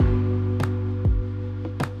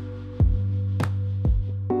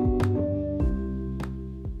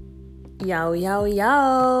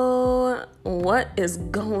Yo. What is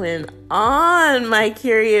going on, my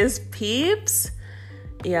curious peeps?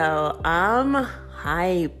 Yo, I'm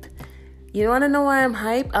hype. You want to know why I'm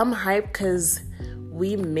hype? I'm hype because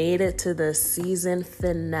we made it to the season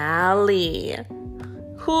finale.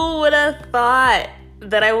 Who would have thought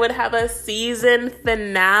that I would have a season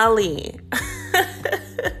finale?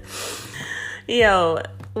 Yo,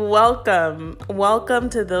 welcome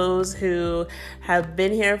to those who have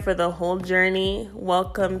been here for the whole journey.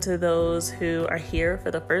 Welcome to those who are here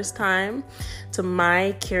for the first time to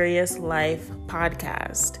My Curious Life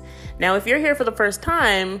podcast. Now, if you're here for the first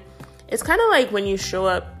time, it's kind of like when you show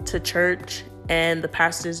up to church and the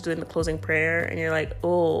pastor's doing the closing prayer and you're like,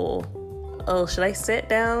 oh, should I sit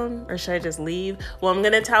down or should I just leave? Well, I'm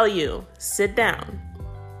going to tell you, sit down,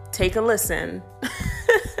 take a listen.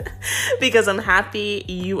 Because I'm happy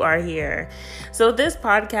you are here. So this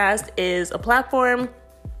podcast is a platform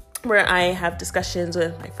where I have discussions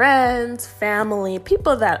with my friends, family,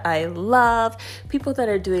 people that I love, people that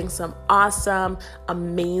are doing some awesome,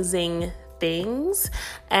 amazing things,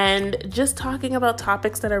 and just talking about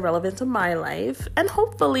topics that are relevant to my life and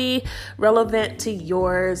hopefully relevant to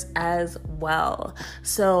yours as well.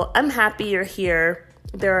 So I'm happy you're here.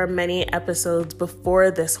 There are many episodes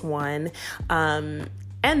before this one,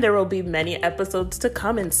 and there will be many episodes to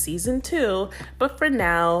come in season 2. But for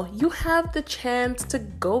now, you have the chance to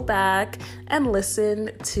go back and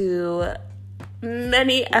listen to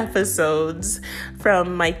many episodes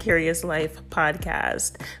from My Curious Life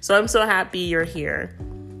podcast. So I'm so happy you're here.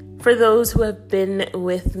 For those who have been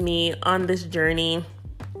with me on this journey,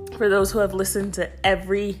 for those who have listened to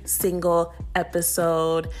every single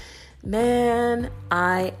episode, man,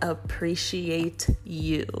 I appreciate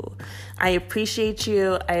you. I appreciate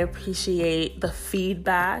you. I appreciate the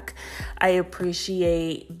feedback. I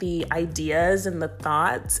appreciate the ideas and the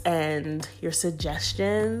thoughts and your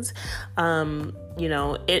suggestions.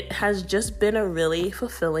 It has just been a really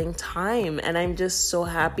fulfilling time. And I'm just so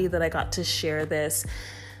happy that I got to share this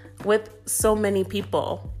with so many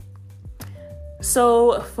people.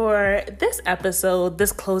 So for this episode,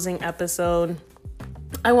 this closing episode,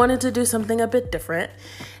 I wanted to do something a bit different.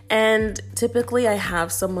 And typically I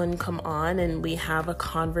have someone come on and we have a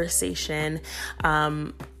conversation.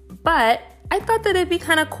 But I thought that it'd be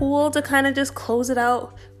kind of cool to kind of just close it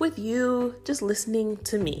out with you just listening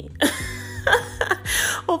to me.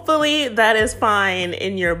 Hopefully that is fine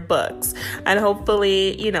in your books. And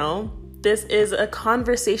hopefully, this is a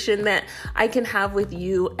conversation that I can have with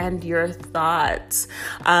you and your thoughts.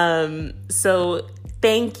 So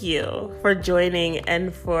thank you for joining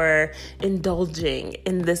and for indulging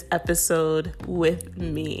in this episode with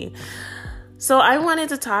me. So I wanted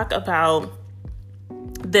to talk about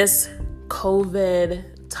this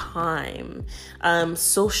COVID time,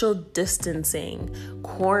 social distancing,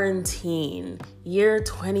 quarantine, year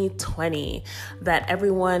 2020 that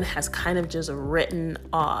everyone has kind of just written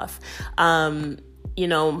off.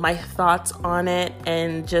 My thoughts on it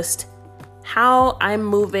and just how I'm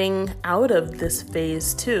moving out of this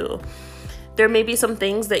phase too. There may be some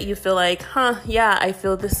things that you feel like, I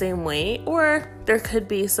feel the same way, or there could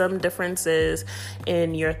be some differences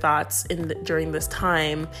in your thoughts during this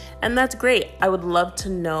time, and that's great. I would love to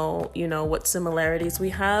know, what similarities we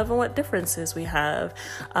have and what differences we have.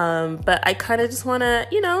 But I kind of just want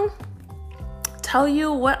to, tell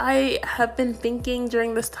you what I have been thinking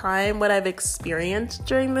during this time, what I've experienced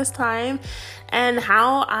during this time, and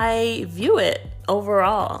how I view it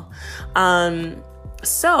overall.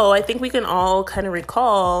 So I think we can all kind of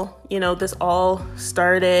recall, this all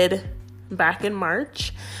started back in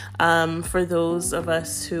March. For those of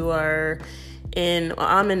us who are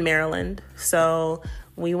I'm in Maryland, so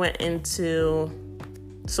we went into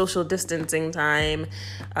social distancing time,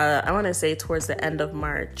 I want to say towards the end of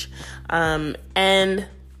March. And that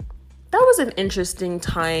was an interesting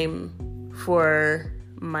time for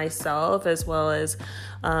myself as well as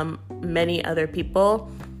many other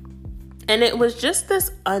people. And it was just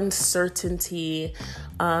this uncertainty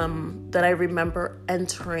that I remember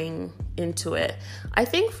entering into it. I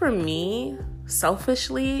think for me,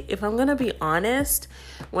 selfishly, if I'm going to be honest,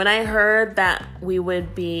 when I heard that we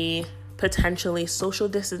would be potentially social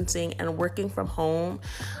distancing and working from home,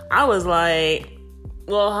 I was like,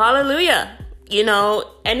 well, hallelujah.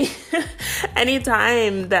 Any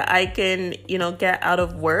time that I can, get out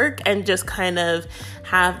of work and just kind of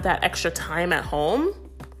have that extra time at home,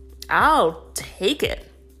 I'll take it.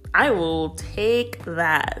 I will take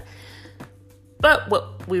that. But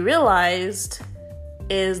what we realized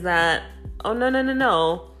is that, oh,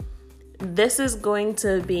 no. This is going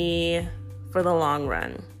to be for the long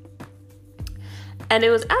run. And it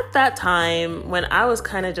was at that time when I was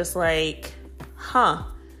kind of just like, how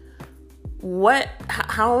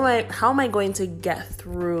am I going to get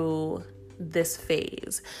through this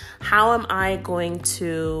phase? How am I going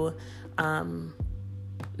to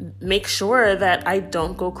make sure that I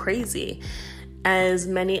don't go crazy? As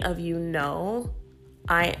many of you know,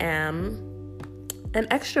 I am an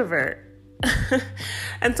extrovert.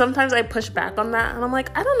 And sometimes I push back on that and I'm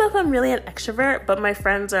like, I don't know if I'm really an extrovert, but my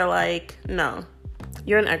friends are like, no,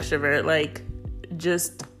 you're an extrovert. Like,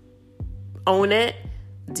 just own it,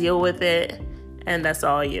 deal with it, and that's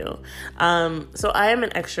all you. So I am an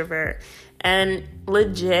extrovert, and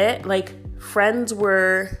legit, like, friends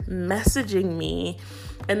were messaging me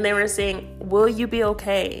and they were saying, will you be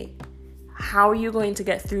okay? How are you going to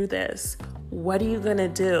get through this? What are you going to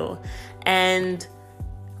do? And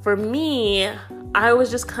for me, I was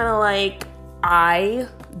just kind of like, I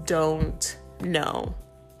don't know.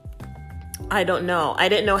 I don't know. I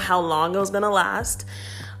didn't know how long it was going to last.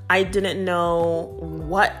 I didn't know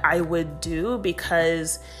what I would do,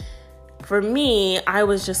 because for me, I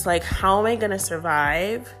was just like, how am I going to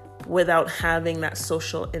survive without having that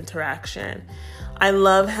social interaction? I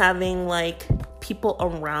love having like people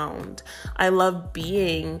around. I love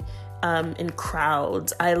being in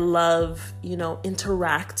crowds. I love,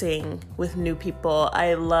 interacting with new people.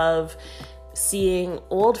 I love seeing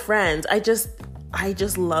old friends. I just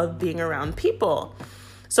love being around people.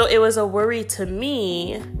 So it was a worry to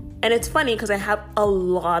me. And it's funny because I have a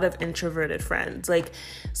lot of introverted friends, like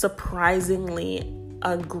surprisingly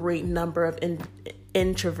a great number of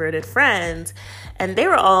introverted friends. And they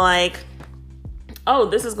were all like, oh,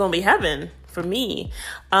 this is going to be heaven for me.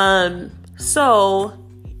 So,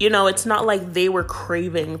 it's not like they were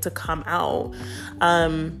craving to come out.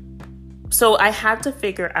 So I had to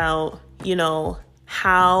figure out,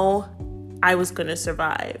 how I was going to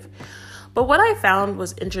survive. But what I found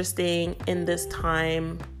was interesting in this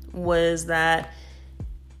time was that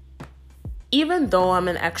even though I'm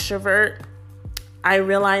an extrovert, I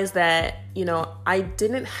realized that, I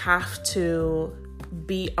didn't have to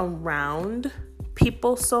be around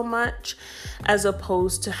people so much, as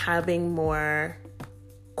opposed to having more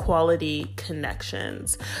quality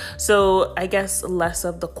connections. So I guess less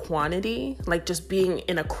of the quantity, like just being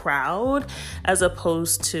in a crowd, as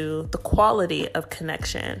opposed to the quality of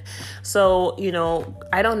connection. So,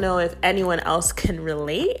 I don't know if anyone else can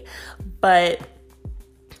relate, but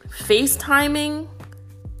FaceTiming,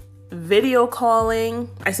 video calling,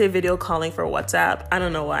 I say video calling for WhatsApp. I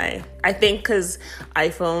don't know why. I think because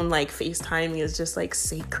iPhone, like FaceTime is just like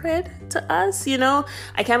sacred to us,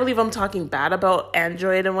 I can't believe I'm talking bad about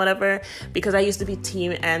Android and whatever, because I used to be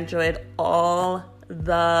team Android all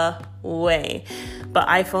the way. But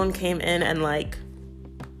iPhone came in and like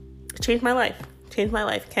changed my life.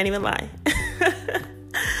 Can't even lie.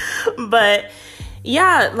 But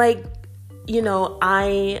yeah, like,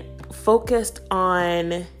 I focused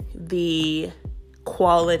on the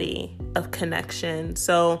quality of connection.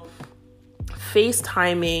 So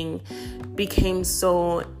FaceTiming became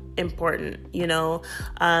so important,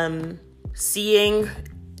 seeing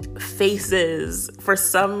faces for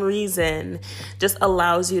some reason just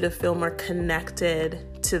allows you to feel more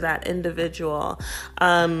connected to that individual.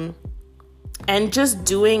 And just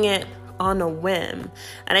doing it on a whim.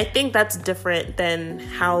 And I think that's different than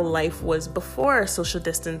how life was before social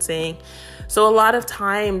distancing. So a lot of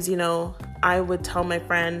times, I would tell my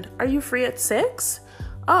friend, are you free at 6?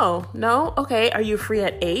 Oh, no? Okay. Are you free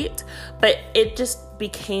at 8? But it just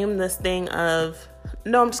became this thing of,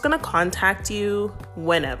 no, I'm just going to contact you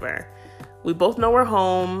whenever. We both know we're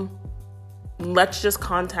home. Let's just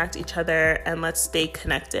contact each other and let's stay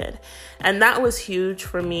connected. And that was huge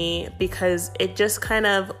for me, because it just kind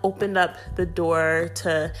of opened up the door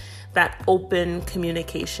to that open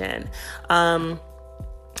communication.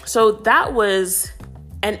 So that was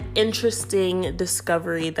an interesting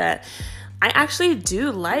discovery, that I actually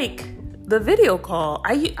do like the video call.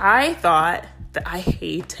 I thought that I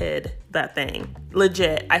hated that thing.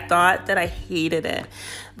 Legit. I thought that I hated it.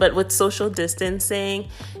 But with social distancing,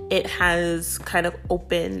 it has kind of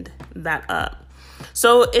opened that up.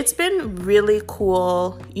 So it's been really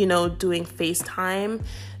cool, doing FaceTime,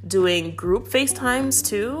 doing group FaceTimes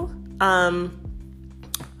too.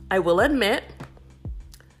 I will admit,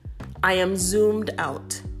 I am zoomed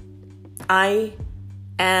out. I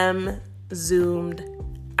am zoomed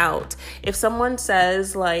out. If someone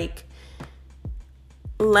says like,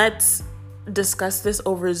 let's discuss this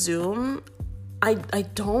over Zoom, I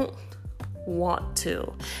don't want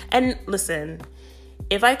to. And listen,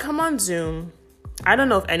 if I come on Zoom, I don't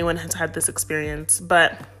know if anyone has had this experience,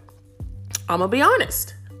 but I'm gonna be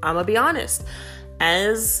honest.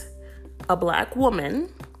 as a Black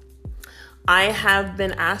woman, I have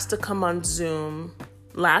been asked to come on Zoom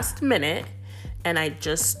last minute, and I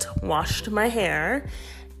just washed my hair.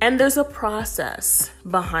 And there's a process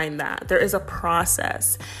behind that. There is a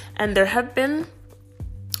process. And there have been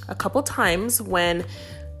a couple times when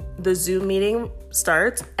the Zoom meeting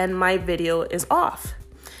starts and my video is off.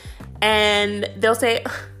 And they'll say,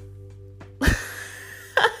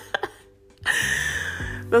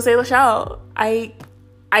 Lachelle, I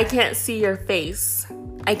can't see your face.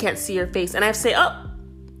 I can't see your face. And I have to say, oh,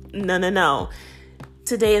 no.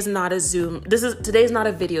 Today is not a Zoom. Today is not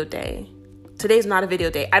a video day. Today's not a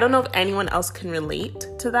video day. I don't know if anyone else can relate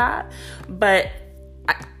to that, but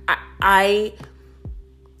I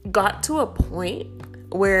got to a point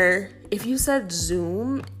where if you said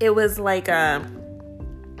Zoom, it was like a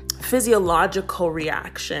physiological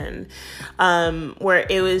reaction, where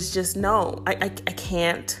it was just, no, I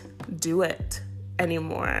can't do it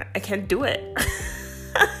anymore. I can't do it.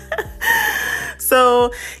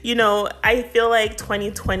 So, I feel like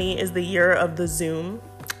 2020 is the year of the Zoom.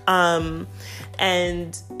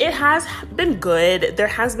 And it has been good. There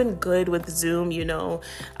has been good with Zoom,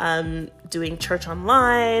 doing church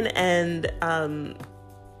online and,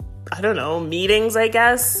 I don't know, meetings, I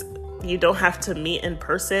guess. You don't have to meet in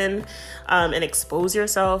person, and expose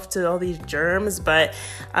yourself to all these germs. But,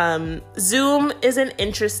 Zoom is an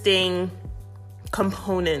interesting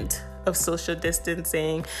component of social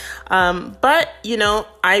distancing. But,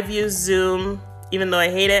 I've used Zoom. Even though I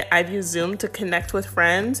hate it, I've used Zoom to connect with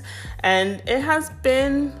friends, and it has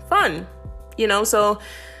been fun, so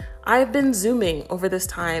I've been Zooming over this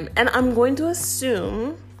time, and I'm going to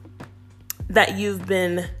assume that you've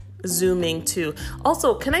been Zooming too.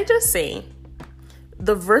 Also, can I just say,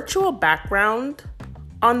 the virtual background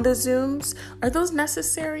on the Zooms, are those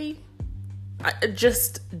necessary?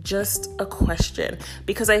 Just a question,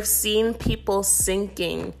 because I've seen people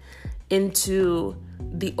sinking into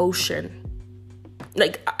the ocean.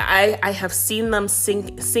 Like, I have seen them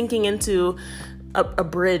sinking into a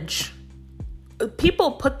bridge.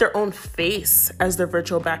 People put their own face as their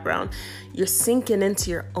virtual background. You're sinking into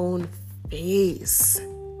your own face.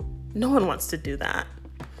 No one wants to do that.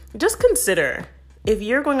 Just consider, if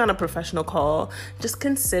you're going on a professional call, just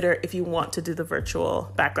consider if you want to do the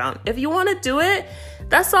virtual background. If you want to do it,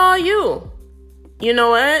 that's all you. You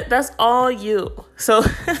know what? That's all you. So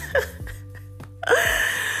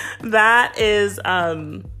that is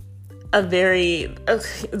a very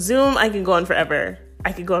Zoom. I can go on forever.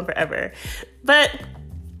 But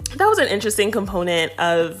that was an interesting component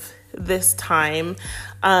of this time.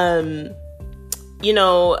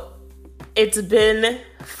 It's been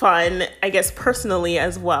fun, I guess, personally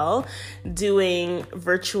as well, doing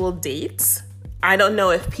virtual dates. I don't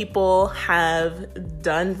know if people have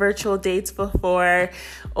done virtual dates before,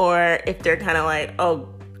 or if they're kind of like, oh,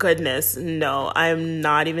 goodness, no, I'm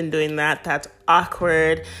not even doing that. That's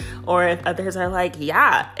awkward. Or if others are like,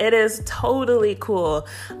 yeah, it is totally cool.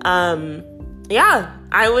 Yeah,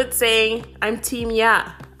 I would say I'm team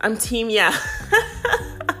yeah.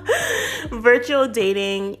 Virtual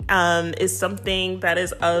dating is something that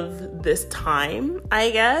is of this time, I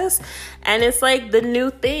guess. And it's like the new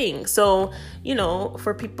thing. So,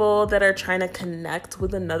 for people that are trying to connect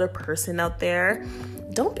with another person out there,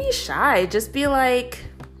 don't be shy. Just be like,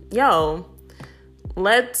 yo,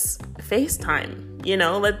 let's FaceTime,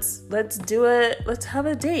 let's do it. Let's have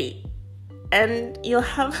a date. And you'll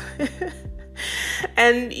have,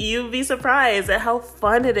 and you'll be surprised at how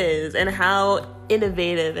fun it is and how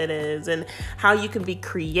innovative it is and how you can be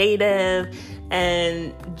creative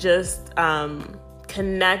and just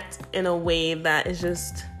connect in a way that is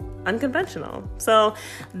just unconventional. So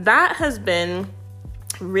that has been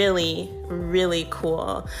really, really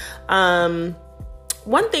cool.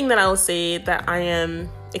 One thing that I will say that I am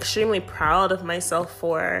extremely proud of myself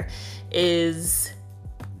for is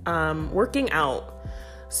working out.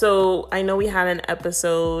 So I know we had an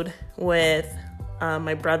episode with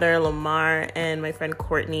my brother Lamar and my friend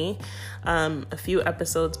Courtney a few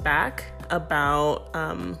episodes back about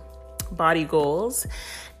body goals,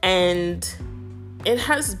 and it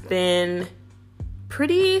has been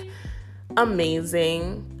pretty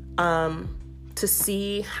amazing to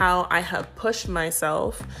see how I have pushed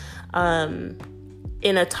myself in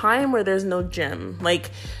a time where there's no gym.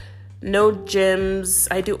 Like, no gyms.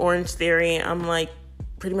 I do Orange Theory. I'm like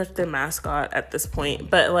pretty much their mascot at this point.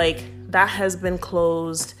 But like, that has been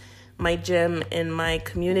closed. My gym in my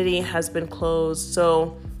community has been closed.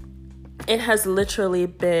 So it has literally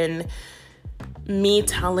been me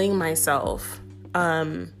telling myself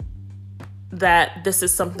that this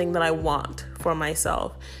is something that I want for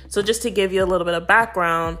myself. So just to give you a little bit of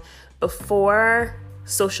background, before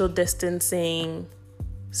social distancing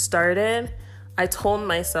started, I told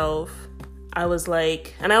myself, I was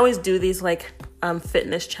like, and I always do these like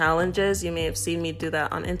fitness challenges. You may have seen me do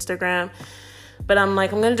that on Instagram. But I'm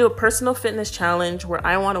like, I'm going to do a personal fitness challenge where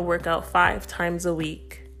I want to work out 5 times a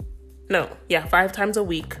week. 5 times a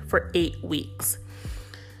week for 8 weeks.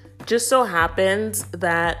 Just so happens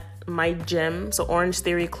that my gym, so Orange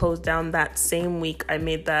Theory, closed down that same week I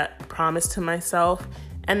made that promise to myself.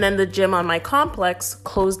 And then the gym on my complex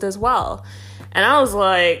closed as well. And I was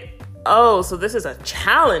like, oh, so this is a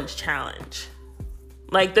challenge.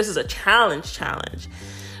 Like, this is a challenge.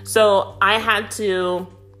 So I had to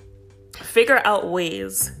figure out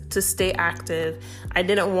ways to stay active. I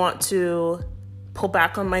didn't want to pull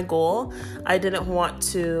back on my goal. I didn't want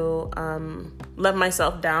to let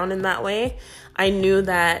myself down in that way. I knew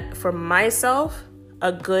that for myself,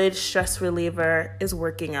 a good stress reliever is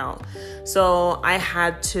working out. So I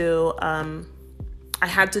had to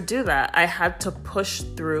do that. I had to push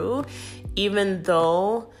through, even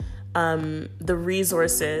though the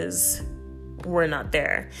resources were not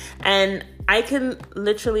there. And I can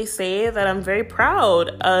literally say that I'm very proud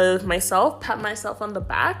of myself, pat myself on the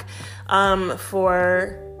back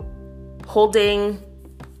for holding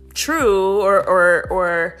true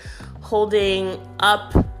or holding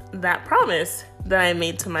up that promise that I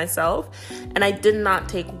made to myself. And I did not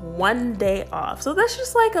take one day off. So that's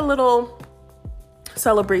just like a little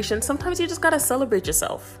celebration. Sometimes you just gotta celebrate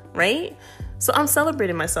yourself, right? So I'm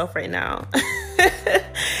celebrating myself right now.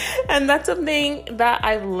 And that's something that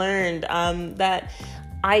I've learned, that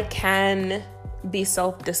I can be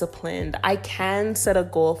self-disciplined. I can set a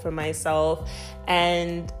goal for myself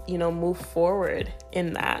and, move forward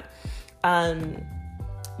in that.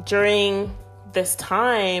 During this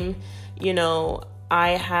time, I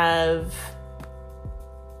have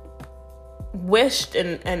wished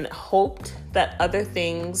and hoped that other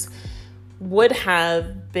things would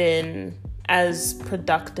have been as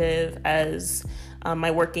productive as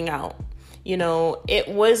my working out. It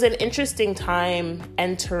was an interesting time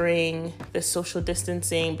entering the social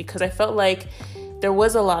distancing because I felt like there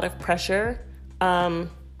was a lot of pressure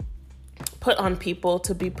put on people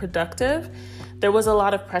to be productive. There was a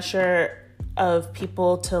lot of pressure of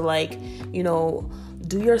people to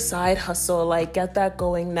do your side hustle, get that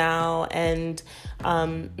going now and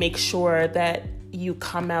make sure that you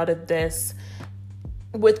come out of this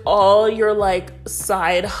with all your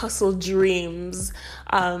side hustle dreams,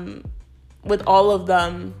 with all of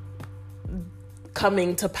them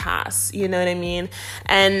coming to pass, you know what I mean?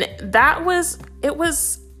 And it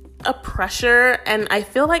was a pressure, and I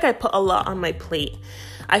feel like I put a lot on my plate.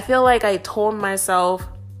 I feel like I told myself,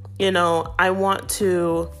 I want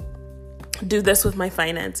to do this with my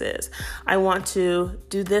finances. I want to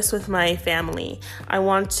do this with my family. I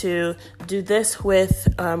want to do this with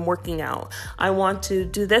working out. I want to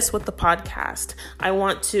do this with the podcast.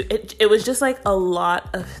 It was just like a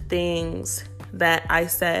lot of things that I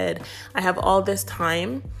said, I have all this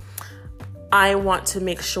time. I want to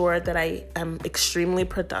make sure that I am extremely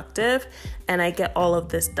productive and I get all of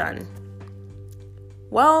this done.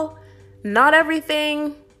 Well, not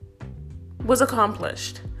everything was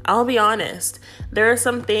accomplished. I'll be honest. There are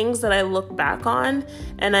some things that I look back on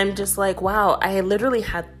and I'm just like, wow, I literally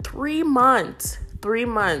had 3 months.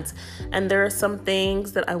 And there are some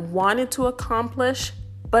things that I wanted to accomplish,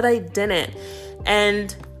 but I didn't.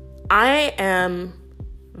 And I am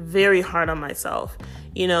very hard on myself.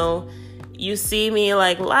 You see me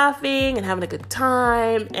laughing and having a good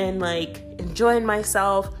time and enjoying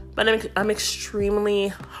myself, but I'm extremely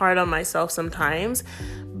hard on myself sometimes.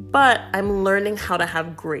 But I'm learning how to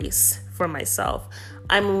have grace for myself.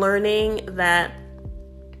 I'm learning that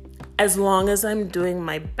as long as I'm doing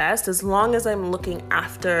my best, as long as I'm looking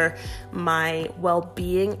after my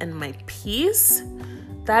well-being and my peace,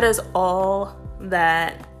 that is all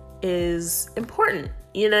that is important.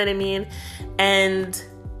 You know what I mean? And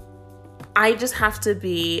I just have to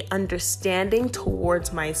be understanding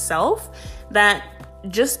towards myself that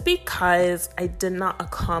just because I did not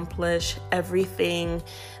accomplish everything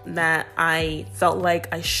that I felt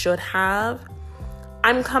like I should have,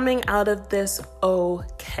 I'm coming out of this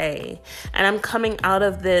okay. And I'm coming out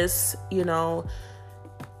of this,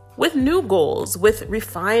 with new goals, with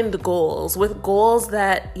refined goals, with goals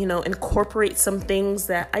that, incorporate some things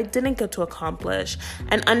that I didn't get to accomplish,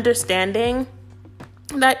 and understanding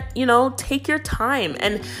that, take your time.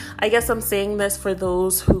 And I guess I'm saying this for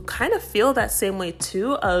those who kind of feel that same way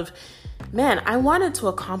too, of man, I wanted to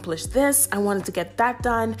accomplish this. I wanted to get that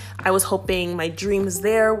done. I was hoping my dreams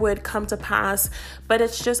there would come to pass. But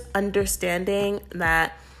it's just understanding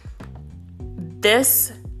that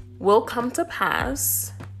this will come to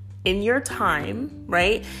pass in your time,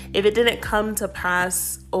 right? If it didn't come to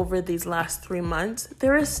pass over these last 3 months,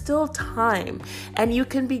 there is still time, and you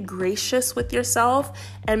can be gracious with yourself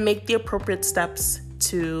and make the appropriate steps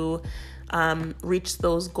to reach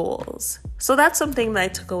those goals. So that's something that I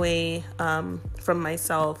took away from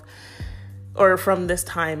myself, or from this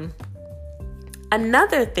time.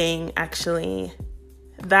 Another thing, actually,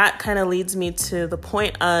 that kind of leads me to the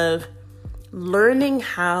point of learning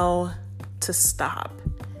how to stop.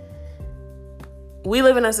 We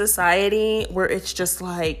live in a society where it's just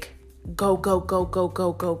like, go, go, go, go,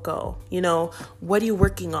 go, go, go. You know, what are you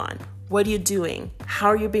working on? What are you doing? How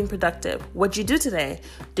are you being productive? What'd you do today?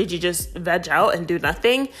 Did you just veg out and do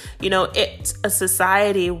nothing? You know, it's a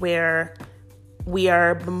society where we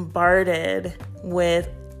are bombarded with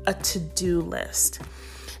a to-do list.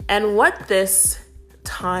 And what this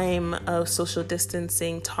time of social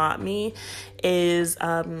distancing taught me is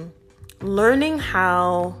learning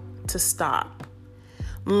how to stop.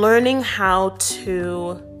 Learning how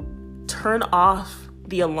to turn off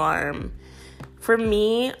the alarm. For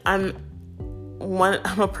me, I'm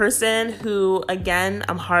a person who, again,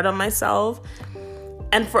 I'm hard on myself.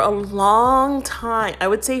 And for a long time, I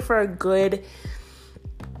would say for a good,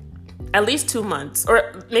 at least 2 months,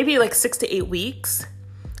 or maybe like 6 to 8 weeks,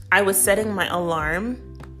 I was setting my alarm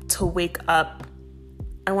to wake up,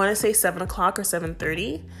 I want to say 7 o'clock or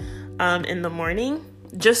 7:30 in the morning,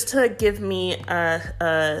 just to give me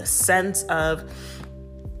a sense of,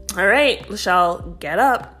 all right, Michelle, get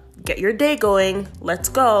up, get your day going, let's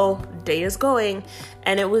go, day is going.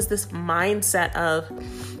 And it was this mindset of,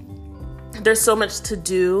 there's so much to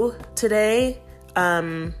do today,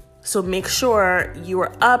 so make sure you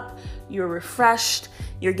are up, you're refreshed,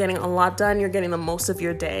 you're getting a lot done, you're getting the most of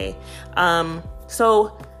your day.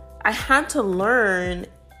 So I had to learn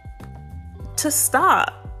to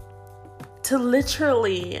stop. To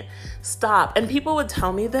literally stop. And people would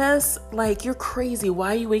tell me this, like, you're crazy.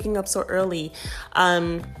 Why are you waking up so early?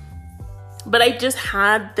 But I just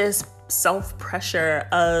had this self-pressure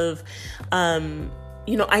of,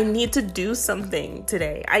 I need to do something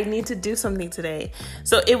today. I need to do something today.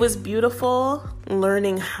 So it was beautiful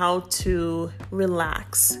learning how to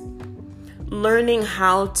relax, learning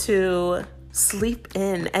how to sleep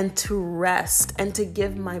in and to rest and to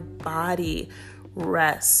give my body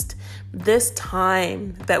rest. This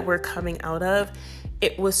time that we're coming out of,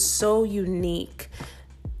 it was so unique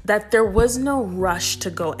that there was no rush to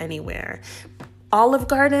go anywhere. Olive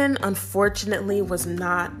Garden, unfortunately, was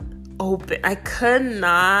not open. I could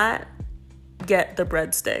not get the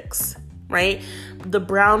breadsticks, right? The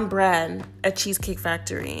brown bread at Cheesecake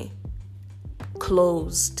Factory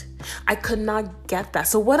closed. I could not get that.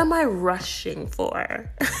 So what am I rushing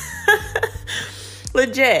for?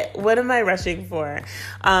 Legit, what am I rushing for?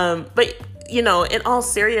 But, in all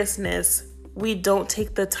seriousness, we don't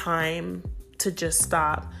take the time to just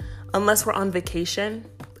stop. Unless we're on vacation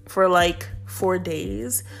for like 4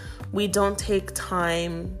 days, we don't take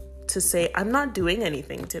time to say, I'm not doing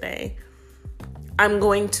anything today. I'm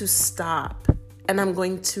going to stop and I'm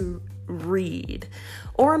going to read.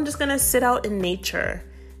 Or I'm just going to sit out in nature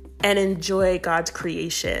and enjoy God's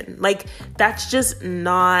creation. Like, that's just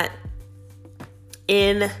not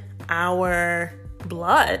in our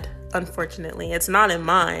blood, unfortunately. It's not in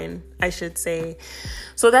mine, I should say.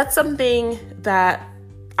 So that's something that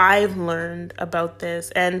I've learned about this.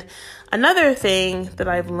 And another thing that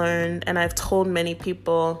I've learned, and I've told many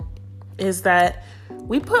people, is that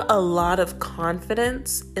we put a lot of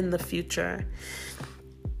confidence in the future.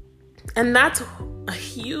 And that's a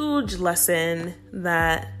huge lesson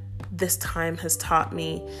that this time has taught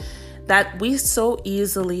me, that we so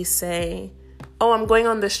easily say, oh, I'm going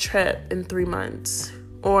on this trip in 3 months.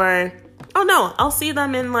 Or, oh no, I'll see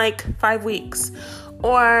them in like 5 weeks.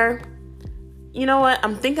 Or, you know what,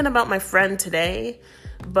 I'm thinking about my friend today,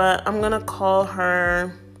 but I'm going to call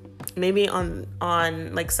her maybe on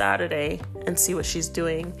like Saturday and see what she's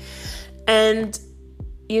doing. And,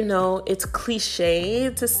 it's cliche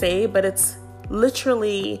to say, but it's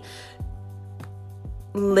literally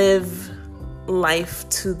live life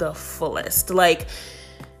to the fullest. Like,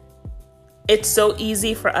 it's so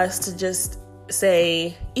easy for us to just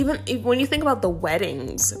say, even when you think about the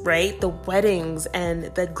weddings, right? The weddings and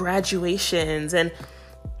the graduations and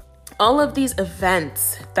all of these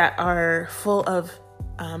events that are full of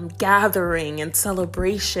gathering and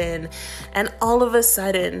celebration. And all of a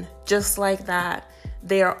sudden, just like that,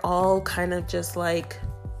 they are all kind of just like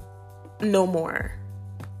no more.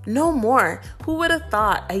 No more. Who would have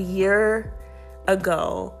thought a year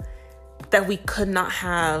ago that we could not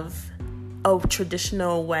have a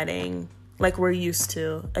traditional wedding like we're used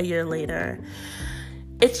to a year later?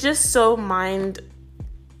 It's just so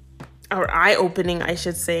eye-opening, I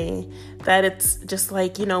should say, that it's just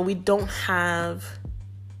like, we don't have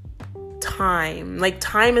time. Like,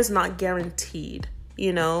 time is not guaranteed,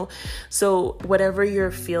 So whatever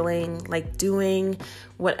you're feeling like doing,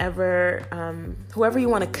 whoever you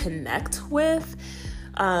want to connect with,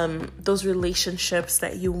 those relationships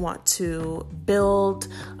that you want to build,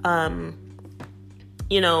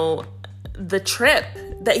 the trip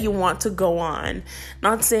that you want to go on.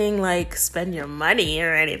 Not saying like spend your money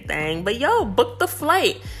or anything, but book the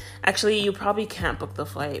flight. Actually, you probably can't book the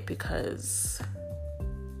flight because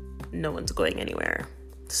no one's going anywhere.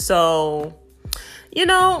 So,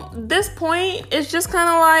 this point is just kind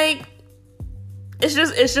of like,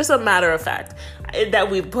 it's just a matter of fact that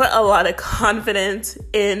we put a lot of confidence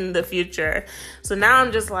in the future. So now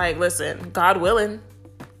I'm just like, listen, God willing,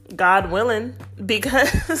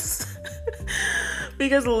 because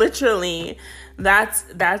because literally that's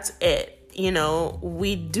it.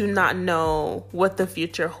 We do not know what the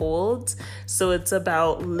future holds. So it's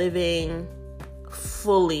about living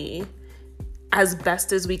fully as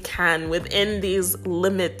best as we can within these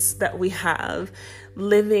limits that we have,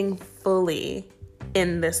 living fully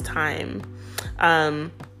in this time.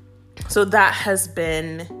 So that has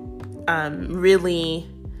been really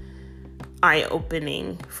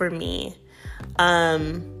eye-opening for me.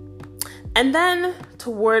 And then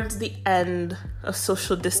towards the end of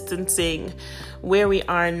social distancing, where we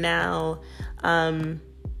are now,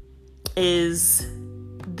 is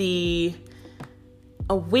the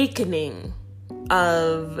awakening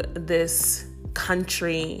of this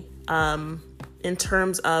country, in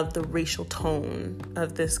terms of the racial tone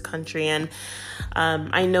of this country. And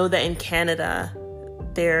I know that in Canada,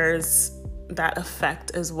 there's that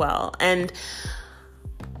effect as well. And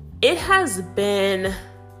it has been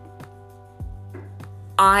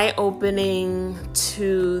eye-opening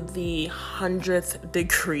to the 100th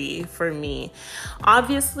degree for me.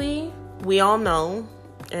 Obviously, we all know,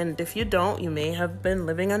 and if you don't, you may have been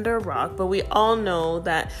living under a rock, but we all know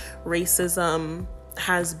that racism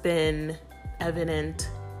has been evident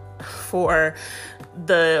for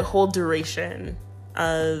the whole duration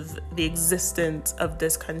of the existence of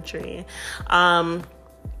this country.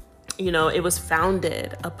 It was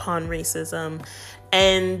founded upon racism.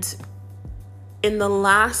 And in the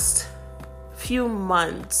last few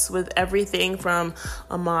months, with everything from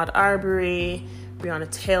Ahmaud Arbery, Breonna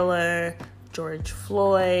Taylor, George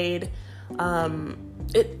Floyd,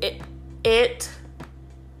 it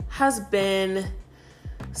has been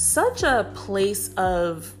such a place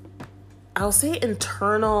of, I'll say,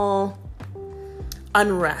 internal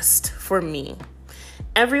unrest for me.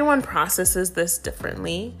 Everyone processes this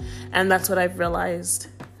differently, and that's what I've realized.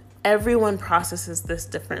 Everyone processes this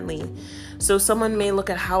differently. So someone may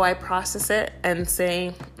look at how I process it and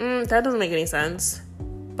say, that doesn't make any sense,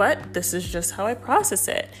 but this is just how I process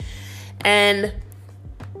it. And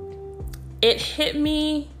it hit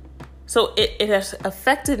me. So it has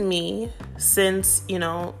affected me since,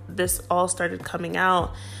 this all started coming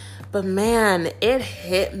out. But man, it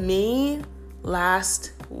hit me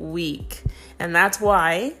last week. And that's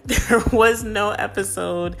why there was no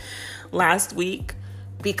episode last week.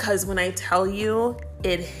 Because when I tell you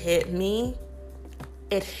it hit me.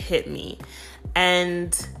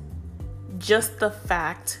 And just the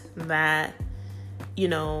fact that,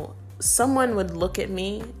 someone would look at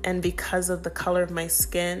me, and because of the color of my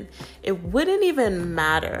skin, it wouldn't even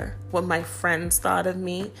matter what my friends thought of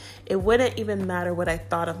me. It wouldn't even matter what I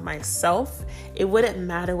thought of myself. It wouldn't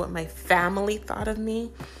matter what my family thought of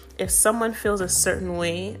me. If someone feels a certain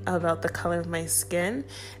way about the color of my skin,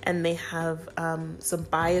 and they have some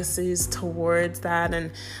biases towards that,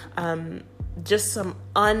 and just some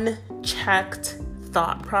unchecked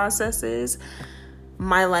thought processes,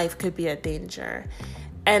 my life could be at danger.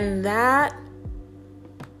 And that,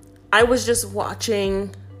 I was just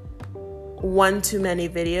watching one too many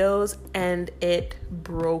videos, and it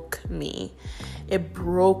broke me.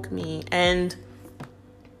 And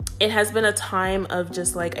it has been a time of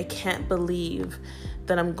just like, I can't believe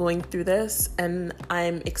that I'm going through this, and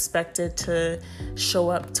I'm expected to show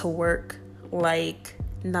up to work like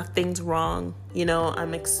nothing's wrong.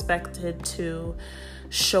 I'm expected to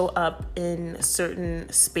show up in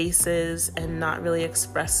certain spaces and not really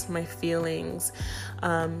express my feelings.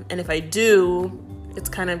 And if I do, it's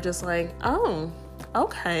kind of just like, oh,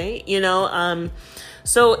 okay,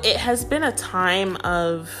 So it has been a time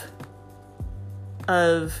of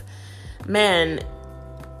man,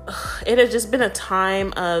 it has just been a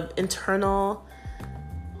time of internal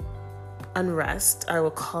unrest, I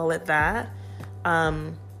will call it that.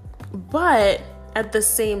 But at the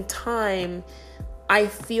same time, I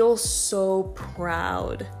feel so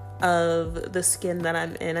proud of the skin that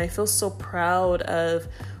I'm in. I feel so proud of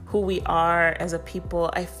who we are as a people.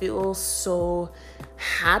 I feel so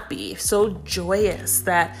happy, so joyous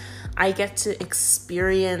that I get to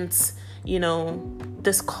experience,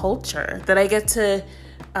 this culture, that I get to,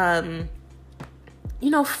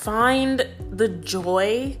 find the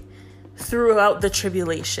joy throughout the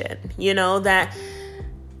tribulation, that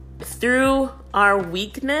through our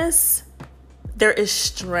weakness, there is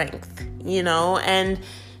strength, and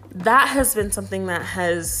that has been something that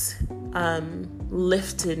has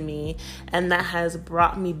lifted me, and that has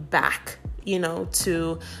brought me back,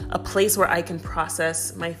 to a place where I can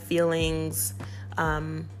process my feelings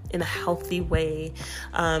in a healthy way.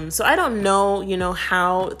 So I don't know,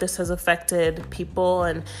 how this has affected people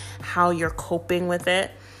and how you're coping with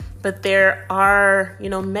it. But there are,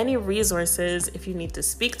 many resources if you need to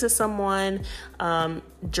speak to someone.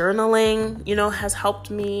 Journaling, has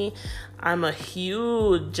helped me. I'm a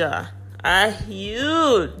huge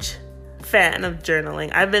fan of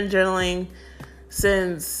journaling. I've been journaling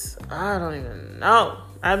since, I don't even know.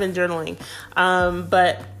 I've been journaling.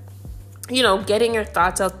 But, getting your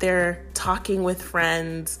thoughts out there, talking with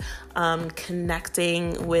friends,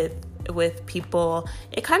 connecting with people,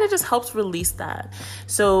 it kind of just helps release that.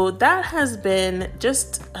 So that has been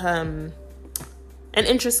just an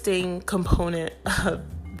interesting component of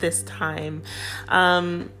this time.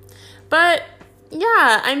 But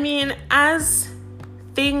yeah, I mean, as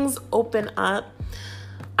things open up,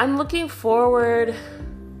 I'm looking forward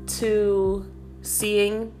to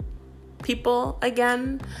seeing people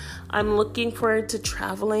again. I'm looking forward to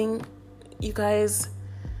traveling. You guys,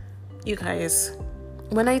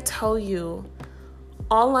 when I tell you,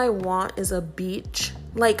 all I want is a beach.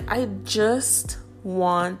 Like, I just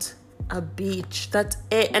want a beach. That's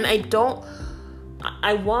it. And I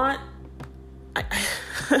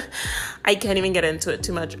can't even get into it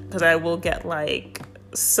too much because I will get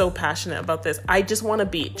so passionate about this. I just want a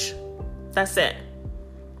beach. That's it.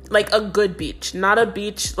 Like a good beach, not a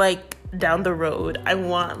beach down the road. I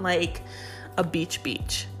want a beach.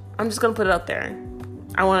 I'm just gonna put it out there.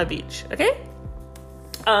 I want a beach, okay?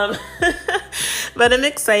 But I'm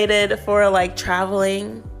excited for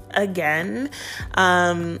traveling again.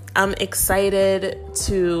 I'm excited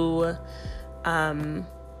to,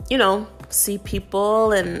 see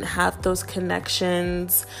people and have those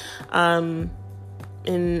connections, in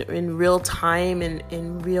real time and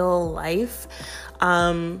in real life.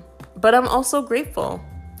 But I'm also grateful.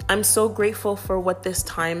 I'm so grateful for what this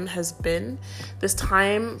time has been, this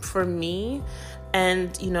time for me.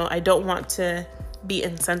 And, I don't want to be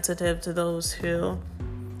insensitive to those who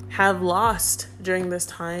have lost during this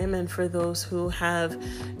time, and for those who have,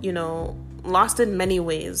 lost in many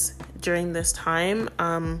ways during this time.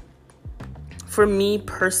 For me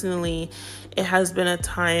personally, it has been a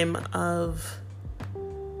time of,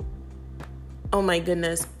 oh my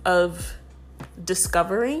goodness, of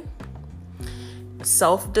discovery,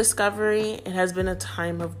 self-discovery. It has been a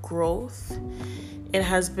time of growth. It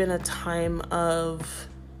has been a time of,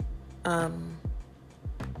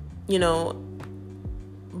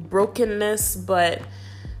 brokenness, but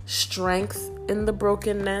strength in the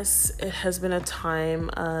brokenness. It has been a time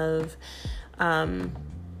of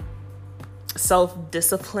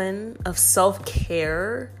self-discipline, of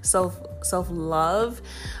self-care, self-love.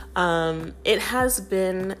 It has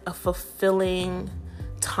been a fulfilling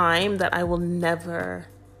time that I will never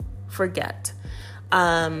forget.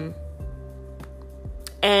 And,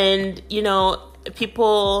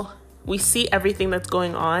 people, we see everything that's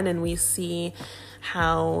going on, and we see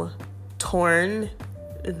how torn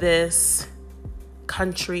this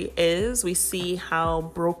country is. We see how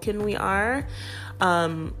broken we are.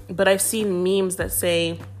 But I've seen memes that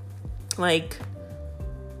say,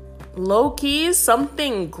 low-key,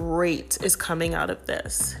 something great is coming out of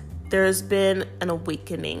this. There's been an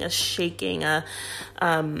awakening, a shaking,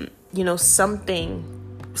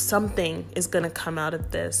 something is going to come out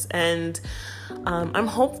of this. And I'm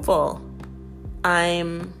hopeful.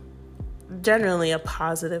 I'm generally a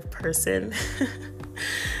positive person.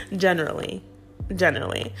 generally.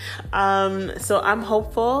 So I'm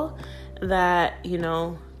hopeful that,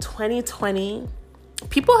 2020,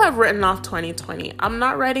 people have written off 2020. I'm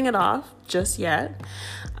not writing it off just yet,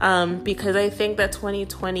 because I think that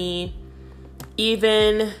 2020,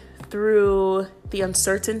 even through the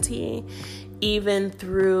uncertainty, even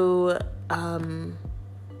through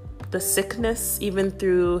the sickness, even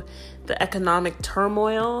through the economic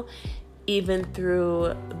turmoil, even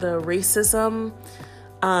through the racism,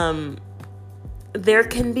 there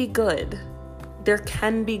can be good. There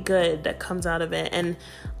can be good that comes out of it. And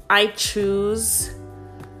I choose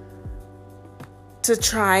to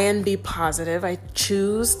try and be positive. I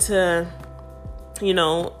choose to,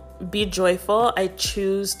 be joyful. I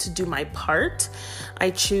choose to do my part.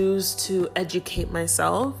 I choose to educate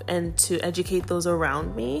myself and to educate those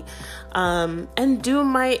around me, and do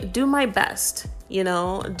my best.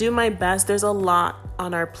 Do my best. There's a lot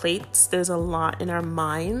on our plates. There's a lot in our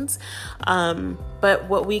minds. But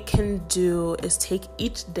what we can do is take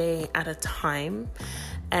each day at a time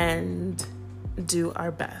and do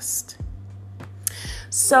our best.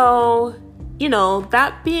 So,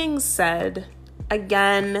 that being said,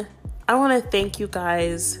 again, I want to thank you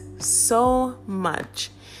guys so much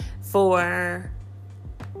for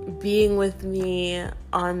being with me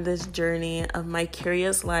on this journey of My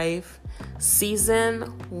Curious Life, Season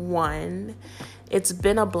 1. It's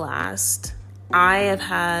been a blast. I have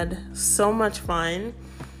had so much fun.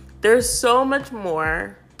 There's so much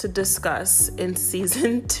more to discuss in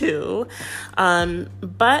Season 2,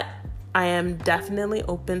 but I am definitely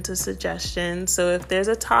open to suggestions. So if there's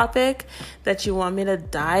a topic that you want me to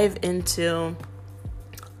dive into,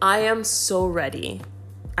 I am so ready.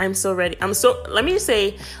 I'm so ready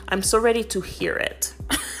to hear it.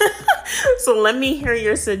 So let me hear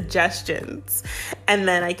your suggestions, and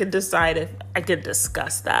then I can decide if I could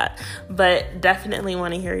discuss that. But definitely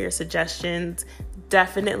want to hear your suggestions.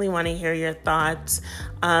 Definitely want to hear your thoughts.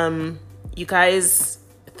 You guys,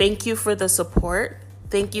 thank you for the support.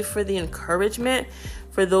 Thank you for the encouragement.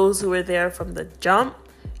 For those who were there from the jump,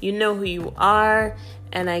 you know who you are,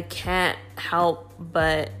 and I can't help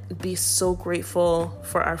but be so grateful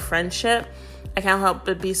for our friendship. I can't help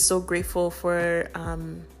but be so grateful for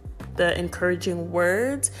the encouraging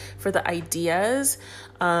words, for the ideas,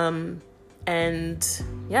 and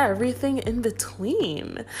everything in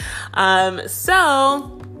between.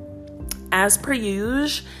 So, as per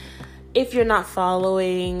usual, if you're not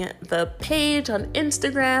following the page on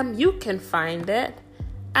Instagram, you can find it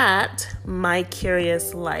at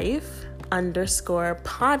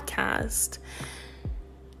mycuriouslife_podcast.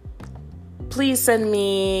 Please send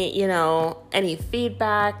me, any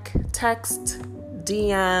feedback, text,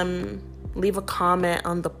 DM, leave a comment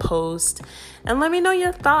on the post, and let me know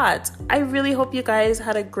your thoughts. I really hope you guys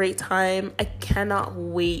had a great time. I cannot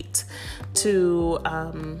wait to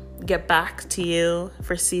get back to you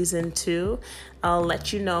for Season 2. I'll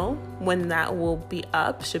let you know when that will be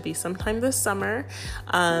up. Should be sometime this summer.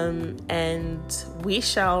 And we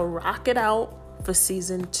shall rock it out for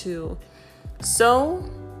Season 2. So,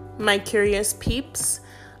 my curious peeps,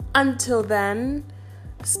 until then,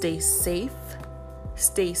 stay safe,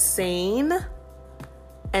 stay sane,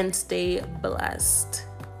 and stay blessed.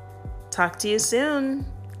 Talk to you soon.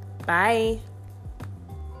 Bye.